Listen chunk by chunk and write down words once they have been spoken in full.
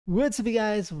What's up, you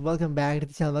guys? Welcome back to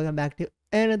the channel. Welcome back to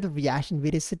another reaction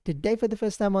video. So today, for the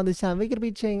first time on this channel, we're gonna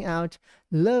be checking out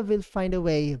 "Love Will Find a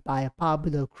Way" by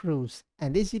Pablo Cruz,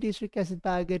 and this video is requested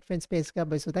by our good friend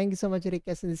Cowboy. So thank you so much for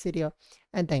requesting this video,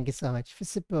 and thank you so much for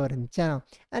supporting the channel.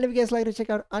 And if you guys like to check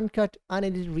out uncut,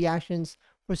 unedited reactions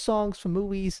for songs, for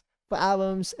movies, for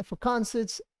albums, for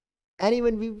concerts, and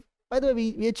even by the way,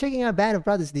 we are checking out Band of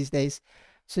Brothers these days.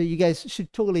 So you guys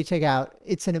should totally check out.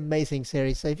 It's an amazing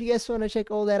series. So if you guys want to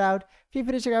check all that out, feel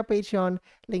free to check out Patreon.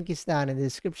 Link is down in the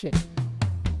description.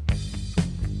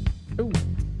 Ooh.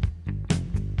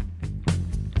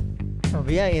 Oh,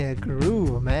 we are in a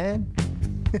groove, man.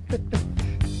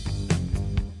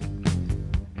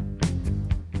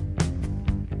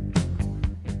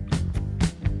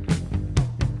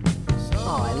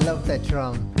 Oh, I love that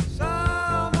drum.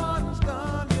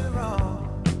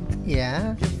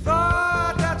 Yeah.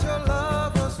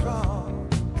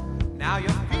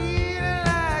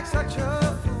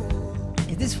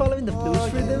 Is this following the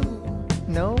blues rhythm?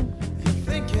 No?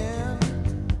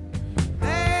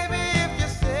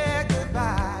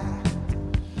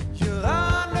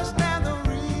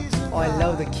 Oh, I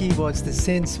love the keyboards, the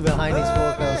synths behind his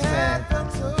vocals, man.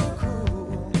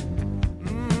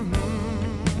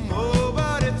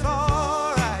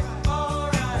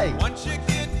 Hey.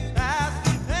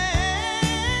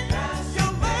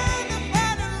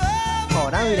 Oh,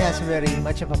 now it has very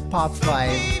much of a pop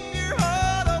vibe.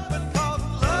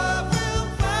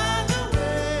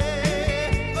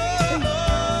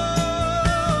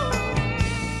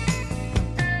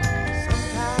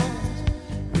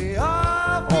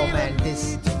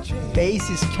 Bass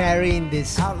is carrying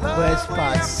this verse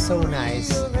part so nice.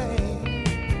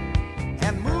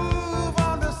 And move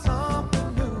on to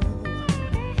something new.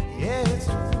 Yeah, it's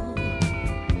true.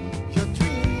 Your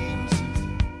dreams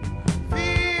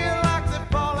feel like they're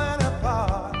falling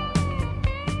apart.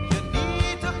 You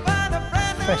need to find a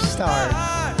brand new fresh start.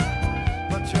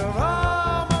 But you're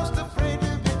almost afraid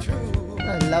to be true.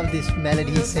 I love this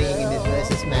melody he's singing in his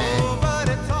verses, man.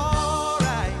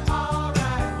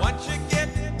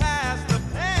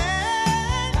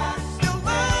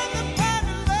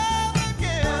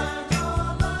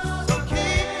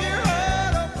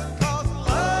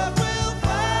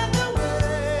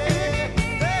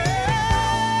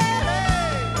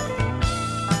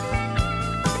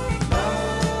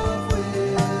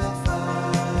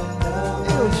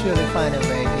 Surely find a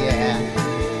way, yeah.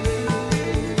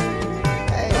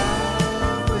 Hey.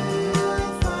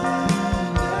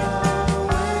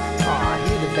 Oh, I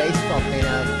hear the bass popping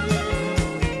up.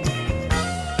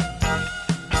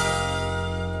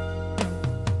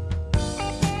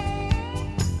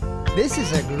 This is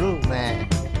a groove, man.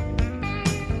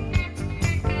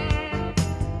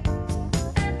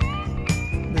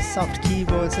 The soft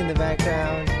keyboards in the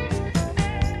background.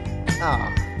 Ah. Oh.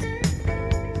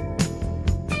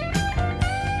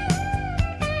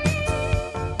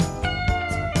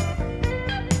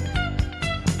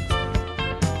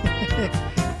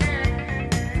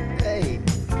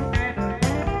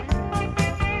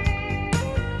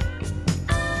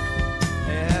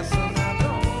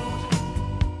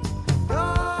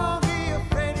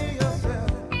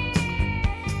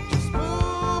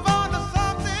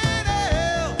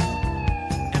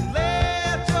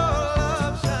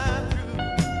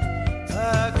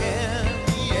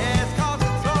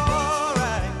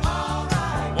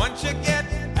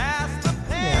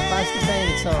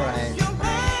 It's alright.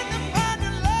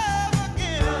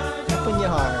 Open your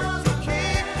heart.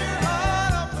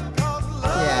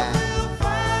 Yeah.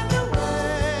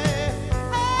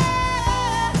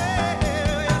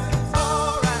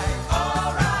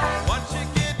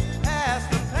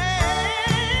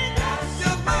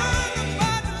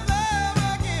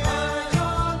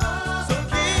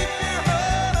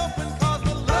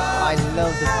 I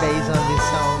love the bass on this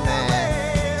song, man.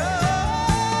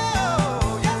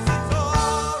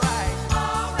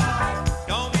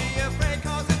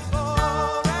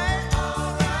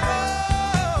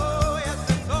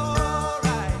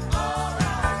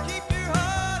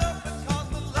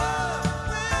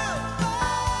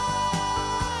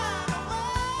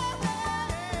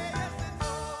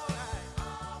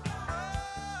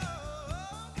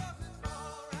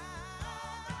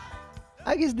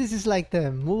 I guess this is like the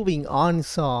moving on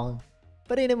song,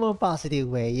 but in a more positive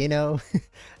way, you know?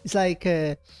 It's like,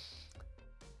 it's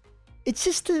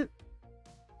just a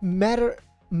matter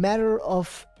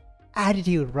of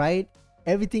attitude, right?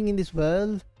 Everything in this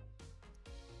world,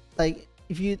 like,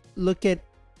 if you look at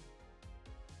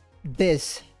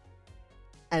this,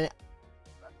 and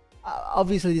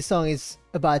obviously this song is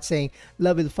about saying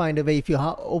love will find a way if you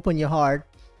open your heart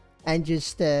and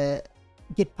just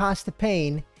get past the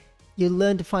pain, you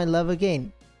learn to find love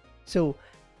again. So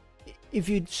if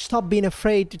you stop being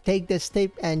afraid to take that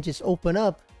step and just open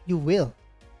up, you will.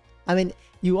 I mean,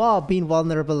 you are being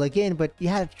vulnerable again, but you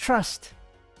have to trust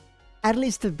at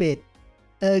least a bit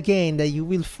again that you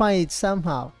will find it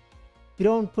somehow. If you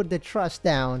don't put the trust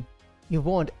down, you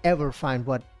won't ever find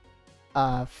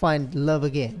find love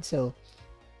again. So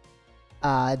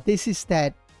this is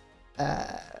that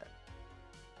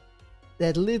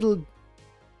that little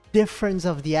difference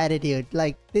of the attitude.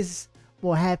 Like, this is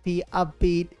more happy,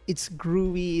 upbeat, it's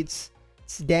groovy, it's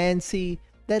dancey.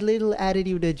 That little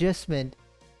attitude adjustment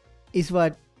is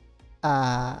what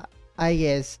I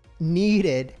guess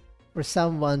needed for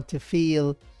someone to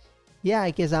feel, yeah,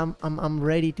 I guess I'm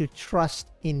ready to trust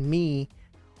in me,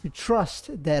 to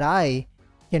trust that I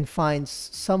can find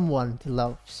someone to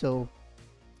love. So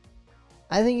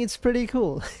I think it's pretty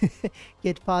cool.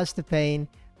 Get past the pain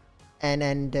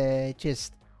and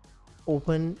just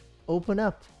open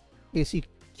up, because you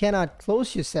cannot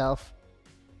close yourself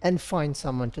and find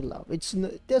someone to love. It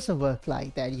doesn't work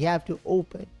like that. You have to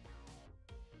open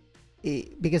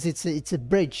it, because it's a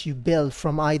bridge you build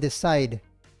from either side,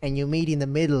 and you meet in the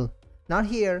middle. Not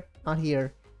here,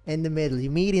 in the middle. You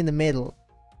meet in the middle.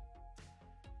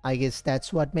 I guess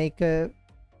that's what make a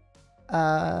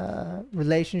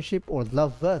relationship or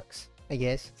love works, I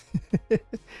guess.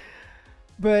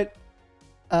 But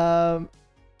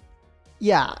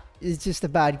yeah, it's just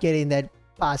about getting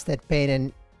past that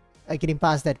pain and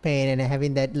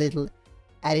having that little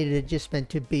added adjustment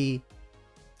to be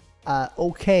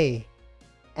okay,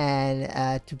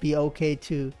 and to be okay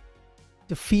to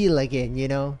feel again, you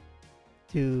know,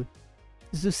 to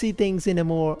see things in a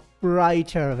more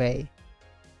brighter way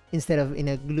instead of in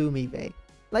a gloomy way.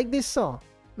 Like this song,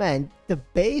 man, the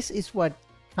bass is what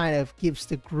kind of gives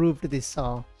the groove to this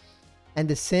song, and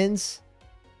the synths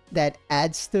that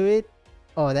adds to it,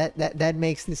 oh, that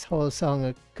makes this whole song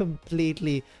a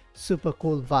completely super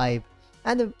cool vibe.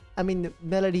 And the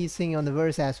melody singing on the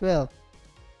verse as well.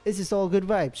 This is all good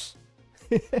vibes.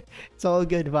 It's all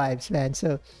good vibes, man.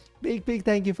 So big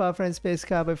thank you for our friend Space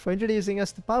Cowboy for introducing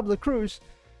us to Pablo Cruz.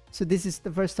 So this is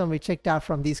the first time we checked out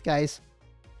from these guys.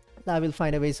 I will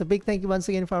find a way. So big thank you once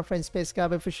again for our friend Space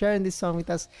Cowboy for sharing this song with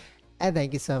us. And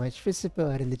thank you so much for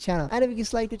supporting the channel. And if you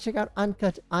guys like to check out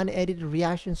uncut, unedited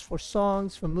reactions for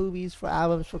songs, for movies, for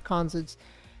albums, for concerts,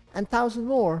 and 1,000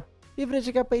 more, feel free to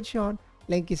check out Patreon.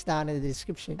 Link is down in the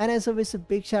description. And as always, a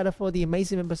big shout out for the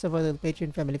amazing members of our little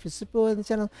Patreon family for supporting the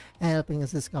channel and helping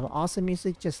us discover awesome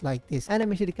music just like this. And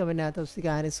make sure to comment down those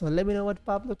guys. So let me know what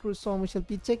Pablo Cruz song we shall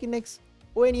be checking next,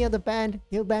 or any other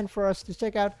new band for us to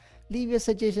check out. Leave your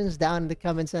suggestions down in the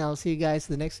comments, and I'll see you guys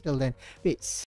in the next. Till then, peace.